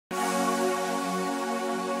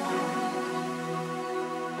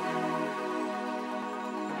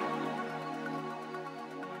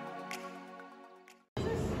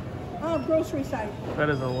grocery side. That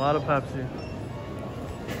is a lot of Pepsi.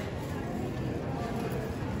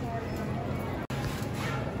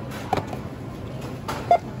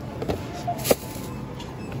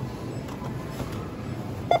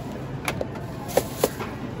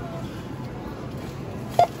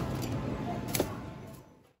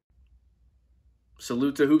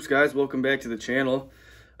 Salute to hoops, guys. Welcome back to the channel.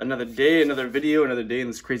 Another day, another video, another day in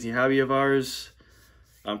this crazy hobby of ours.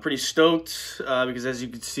 I'm pretty stoked because as you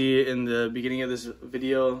can see in the beginning of this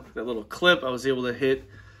video, that little clip, I was able to hit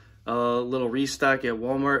a little restock at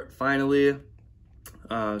Walmart finally.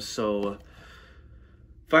 So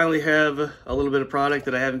finally have a little bit of product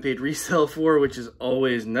that I haven't paid resale for, which is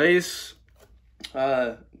always nice.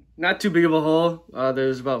 Not too big of a haul.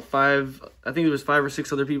 There's about I think there was 5 or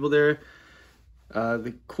 6 other people there.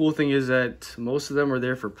 The cool thing is that most of them were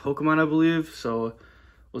there for Pokemon, I believe, so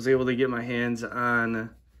was able to get my hands on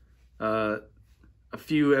a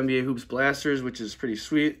few NBA Hoops blasters, which is pretty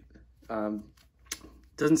sweet.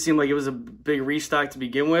 Doesn't seem like it was a big restock to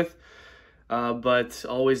begin with, but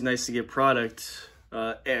always nice to get product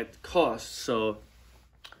at cost. So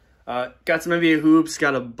got some NBA Hoops,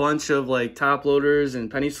 got a bunch of like top loaders and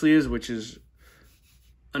penny sleeves, which is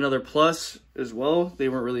another plus as well. They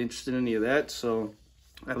weren't really interested in any of that, so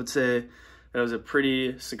I would say that was a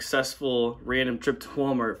pretty successful random trip to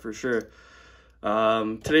Walmart for sure.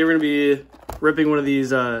 Today we're going to be ripping one of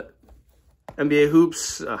these NBA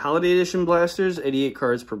Hoops Holiday Edition blasters, 88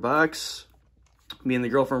 cards per box. Me and the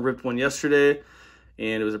girlfriend ripped one yesterday,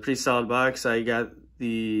 and it was a pretty solid box. I got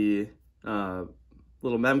the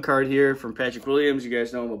little mem card here from Patrick Williams. You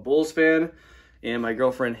guys know I'm a Bulls fan, and my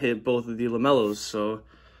girlfriend hit both of the LaMelos, so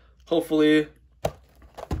hopefully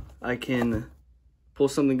I can pull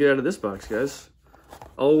something good out of this box, guys.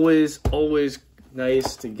 Always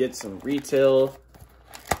nice to get some retail.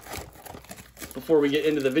 Before we get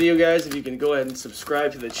into the video, guys, if you can go ahead and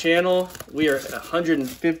subscribe to the channel. We are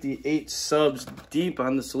 158 subs deep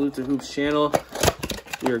on the Salute to Hoops channel.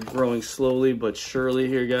 We are growing slowly but surely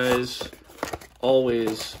here, guys.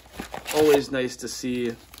 Always nice to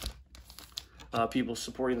see people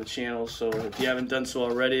supporting the channel. So if you haven't done so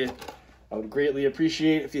already, I would greatly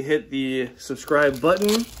appreciate if you hit the subscribe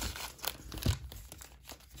button.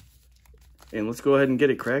 And let's go ahead and get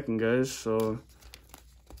it cracking, guys. So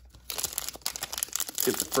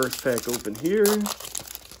get the first pack open here.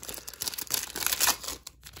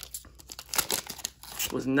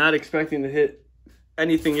 Was not expecting to hit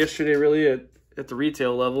anything yesterday really at the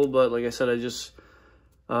retail level, but like I said, I just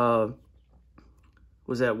was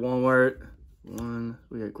at Walmart.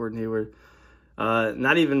 We got Gordon Hayward.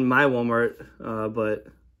 Not even my Walmart, but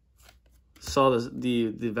saw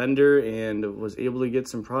the vendor and was able to get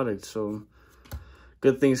some product. So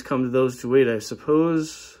good things come to those who wait, I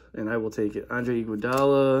suppose. And I will take it. Andre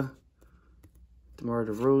Iguodala, DeMar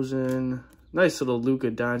DeRozan. Nice little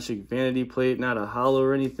Luka Doncic vanity plate. Not a hollow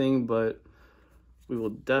or anything, but we will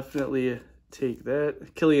definitely take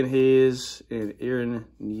that. Killian Hayes and Aaron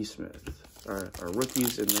Nesmith are our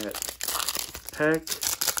rookies in that pack.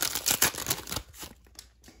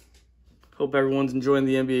 Hope everyone's enjoying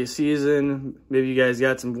the NBA season. Maybe you guys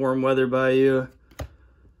got some warm weather by you.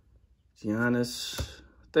 Giannis,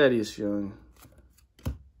 Thaddeus Young,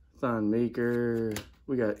 Thon Maker.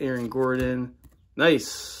 We got Aaron Gordon.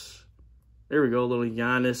 Nice. There we go. A little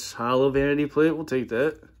Giannis hollow vanity plate. We'll take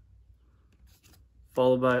that.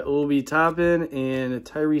 Followed by Obi Toppin and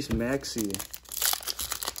Tyrese Maxey.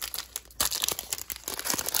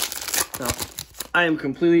 Now, I am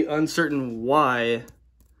completely uncertain why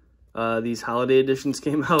these holiday editions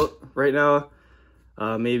came out right now.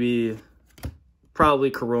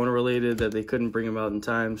 Probably Corona related, that they couldn't bring them out in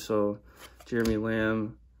time. So Jeremy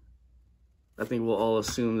Lamb, I think we'll all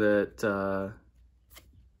assume that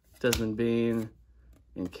Desmond Bane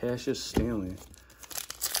and Cassius Stanley.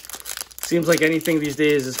 Seems like anything these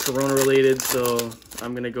days is Corona related, so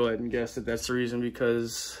I'm gonna go ahead and guess that that's the reason,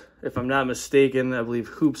 because if I'm not mistaken, I believe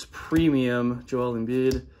Hoops Premium, Joel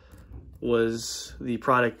Embiid, was the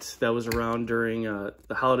product that was around during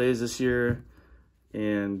the holidays this year.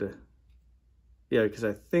 And yeah, because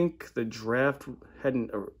I think the draft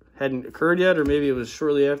hadn't occurred yet, or maybe it was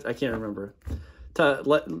shortly after. I can't remember.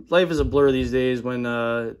 Life is a blur these days. When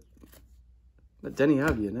Denny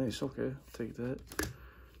Avdia, nice, okay, I'll take that.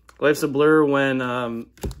 Life's a blur when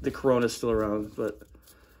the Corona's still around, but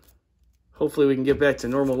hopefully we can get back to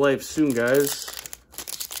normal life soon, guys.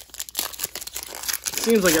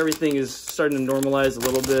 Seems like everything is starting to normalize a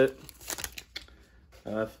little bit.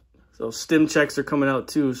 So stim checks are coming out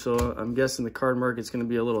too, so I'm guessing the card market's going to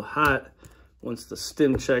be a little hot once the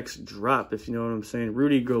stim checks drop, if you know what I'm saying.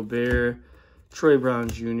 Rudy Gobert, Troy Brown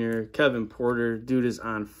Jr., Kevin Porter. Dude is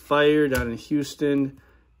on fire down in Houston.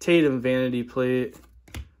 Tatum vanity plate.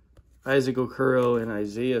 Isaac Okoro and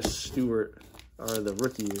Isaiah Stewart are the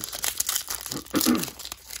rookies.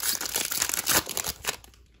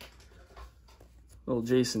 Little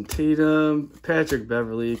Jason Tatum, Patrick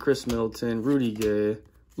Beverly, Chris Middleton, Rudy Gay,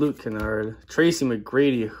 Luke Kennard, Tracy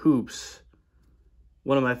McGrady hoops.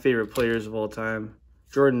 One of my favorite players of all time.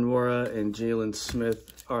 Jordan Nwora and Jalen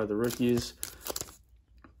Smith are the rookies.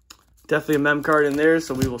 Definitely a mem card in there,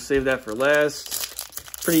 so we will save that for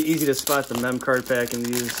last. Pretty easy to spot the mem card pack in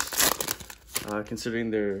these,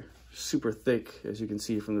 considering they're super thick, as you can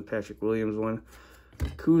see from the Patrick Williams one.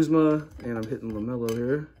 Kuzma, and I'm hitting LaMelo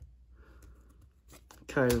here.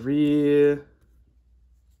 Kyrie,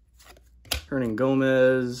 Hernan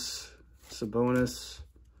Gomez, Sabonis,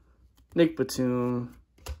 Nick Batum.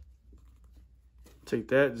 Take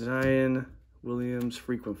that, Zion Williams,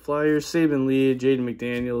 frequent flyers, Saban Lee, Jaden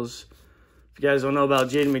McDaniels. If you guys don't know about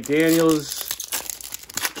Jaden McDaniels,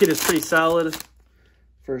 kid is pretty solid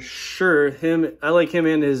for sure. I like him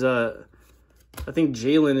and his, I think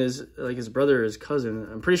Jalen is like his brother or his cousin.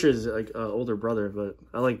 I'm pretty sure he's like older brother, but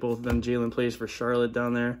I like both of them. Jalen plays for Charlotte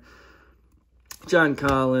down there. John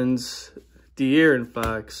Collins, De'Aaron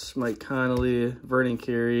Fox, Mike Conley, Vernon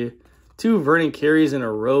Carey. 2 Vernon Careys in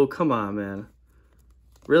a row. Come on, man.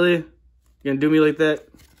 Really? You gonna do me like that?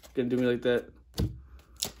 You gonna do me like that?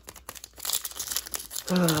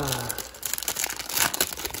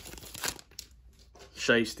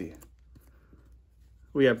 Shiesty.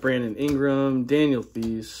 We got Brandon Ingram, Daniel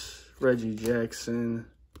Theis, Reggie Jackson.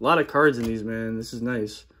 A lot of cards in these, man. This is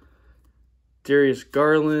nice. Darius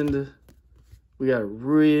Garland. We got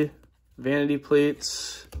Rui, vanity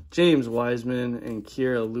plates, James Wiseman, and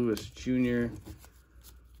Kira Lewis Jr.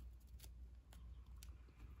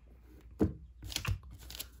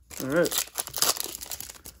 All right.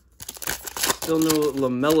 Still no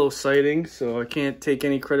LaMelo sighting, so I can't take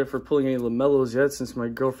any credit for pulling any LaMelos yet since my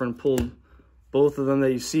girlfriend pulled both of them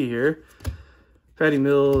that you see here. Patty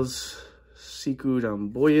Mills, Sekou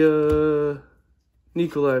Doumbouya,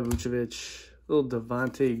 Nikolai Vucevic, little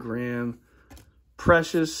Devontae Graham,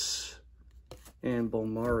 Precious, and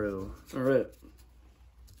Bolmaro. All right.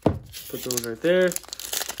 Put those right there.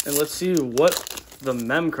 And let's see what the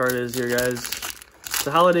mem card is here, guys. It's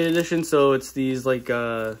a holiday edition, so it's these like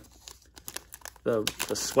the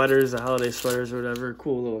sweaters, the holiday sweaters or whatever.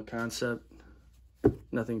 Cool little concept.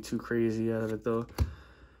 Nothing too crazy out of it though.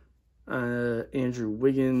 Andrew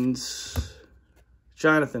Wiggins,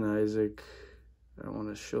 Jonathan Isaac. I don't want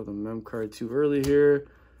to show the mem card too early here.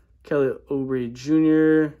 Kelly Oubre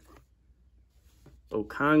Jr.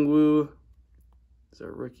 Okongwu. Is a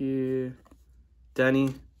rookie.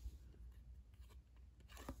 Denny.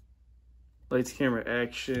 Lights, camera,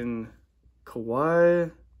 action.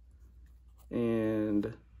 Kawhi.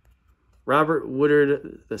 And Robert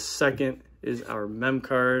Woodard II is our mem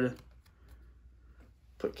card.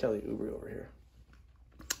 Put Kelly Oubre over here.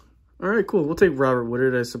 All right, cool. We'll take Robert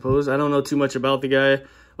Woodard, I suppose. I don't know too much about the guy. I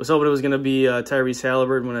was hoping it was going to be Tyrese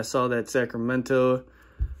Halliburton when I saw that Sacramento.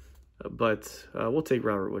 But we'll take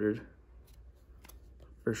Robert Woodard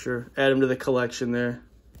for sure. Add him to the collection there.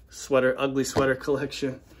 Sweater, ugly sweater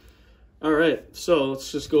collection. All right, so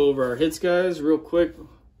let's just go over our hits, guys, real quick.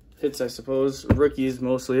 Hits, I suppose. Rookies,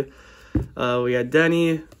 mostly. We got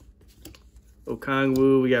Denny,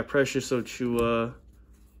 Okongwu. We got Precious Ochiuwa,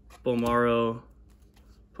 Bolmaro.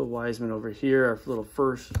 Put Wiseman over here, our little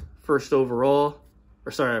first overall.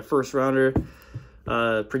 Or sorry, our first rounder.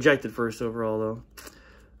 Projected first overall,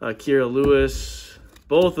 though. Kira Lewis.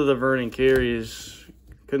 Both of the Vernon Careys.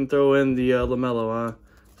 Couldn't throw in the LaMelo, huh?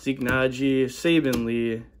 Zeke Naji, Saban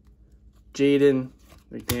Lee, Jaden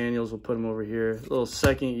McDaniels, we'll put him over here. A little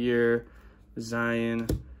second year, Zion,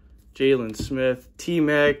 Jalen Smith,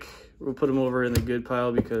 T-Mac, we'll put him over in the good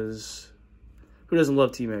pile because who doesn't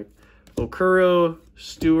love T-Mac? Okoro,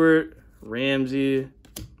 Stewart, Ramsey,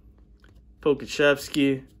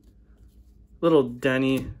 Pokachevsky, little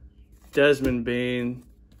Denny, Desmond Bane,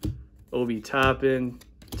 Obi Toppin,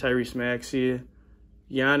 Tyrese Maxey,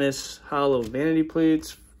 Giannis, hollow vanity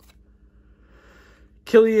plates,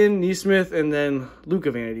 Killian Nesmith, and then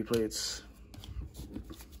Luka vanity plates.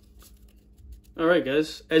 All right,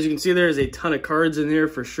 guys. As you can see, there's a ton of cards in here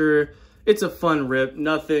for sure. It's a fun rip.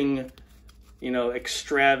 Nothing, you know,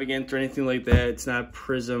 extravagant or anything like that. It's not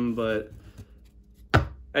Prism, but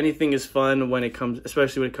anything is fun when it comes,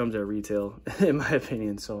 especially when it comes at retail, in my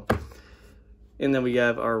opinion. So, and then we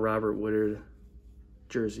have our Robert Woodard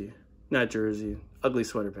jersey. Not jersey. Ugly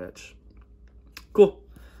sweater patch. Cool.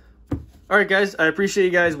 All right, guys. I appreciate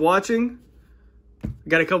you guys watching.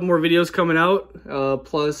 got a couple more videos coming out.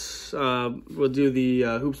 Plus, we'll do the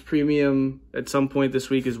Hoops Premium at some point this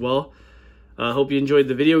week as well. Hope you enjoyed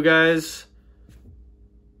the video, guys.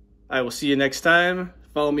 I will see you next time.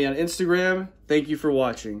 Follow me on Instagram. Thank you for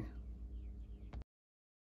watching.